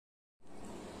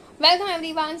Welcome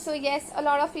everyone. So yes, a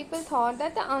lot of people thought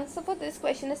that the answer for this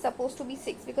question is supposed to be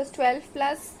 6 because 12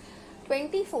 plus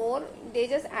 24, they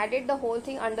just added the whole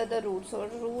thing under the root. So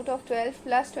root of 12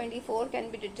 plus 24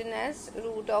 can be written as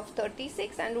root of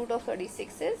 36 and root of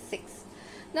 36 is 6.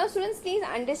 Now students, please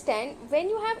understand, when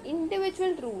you have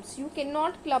individual roots, you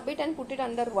cannot club it and put it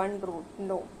under one root.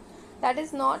 No, that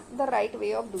is not the right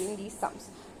way of doing these sums.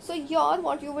 So here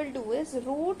what you will do is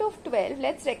root of 12,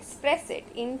 let's express it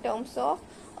in terms of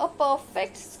a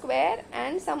perfect square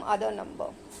and some other number.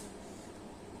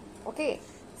 Okay,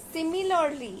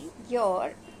 similarly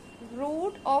here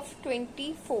root of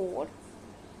 24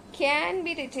 can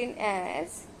be written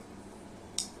as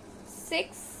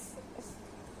 6,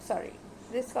 sorry,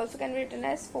 this also can be written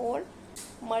as 4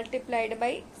 multiplied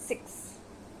by 6.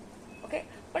 Okay,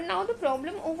 but now the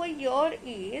problem over here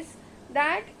is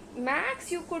that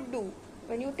max you could do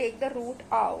when you take the root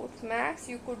out, max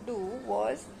you could do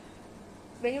was,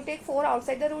 when you take 4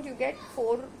 outside the root, you get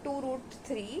 4 2 root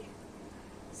 3.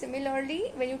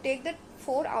 Similarly, when you take the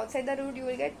 4 outside the root, you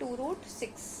will get 2 root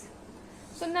 6.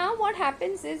 So now what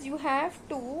happens is you have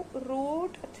 2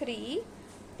 root 3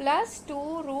 plus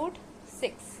 2 root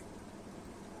 6.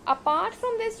 Apart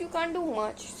from this, you can't do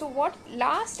much. So what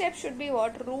last step should be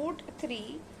what? Root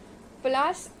 3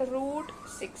 plus root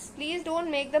 6. Please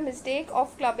don't make the mistake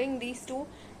of clubbing these two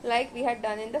like we had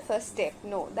done in the first step.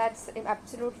 No, that's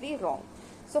absolutely wrong.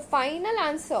 So final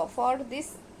answer for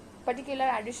this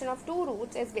particular addition of two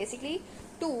roots is basically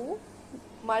 2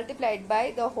 multiplied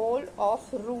by the whole of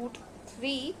root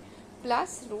 3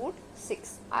 plus root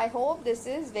 6. I hope this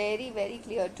is very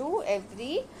clear to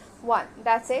everyone.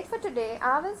 That's it for today.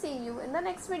 I will see you in the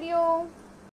next video.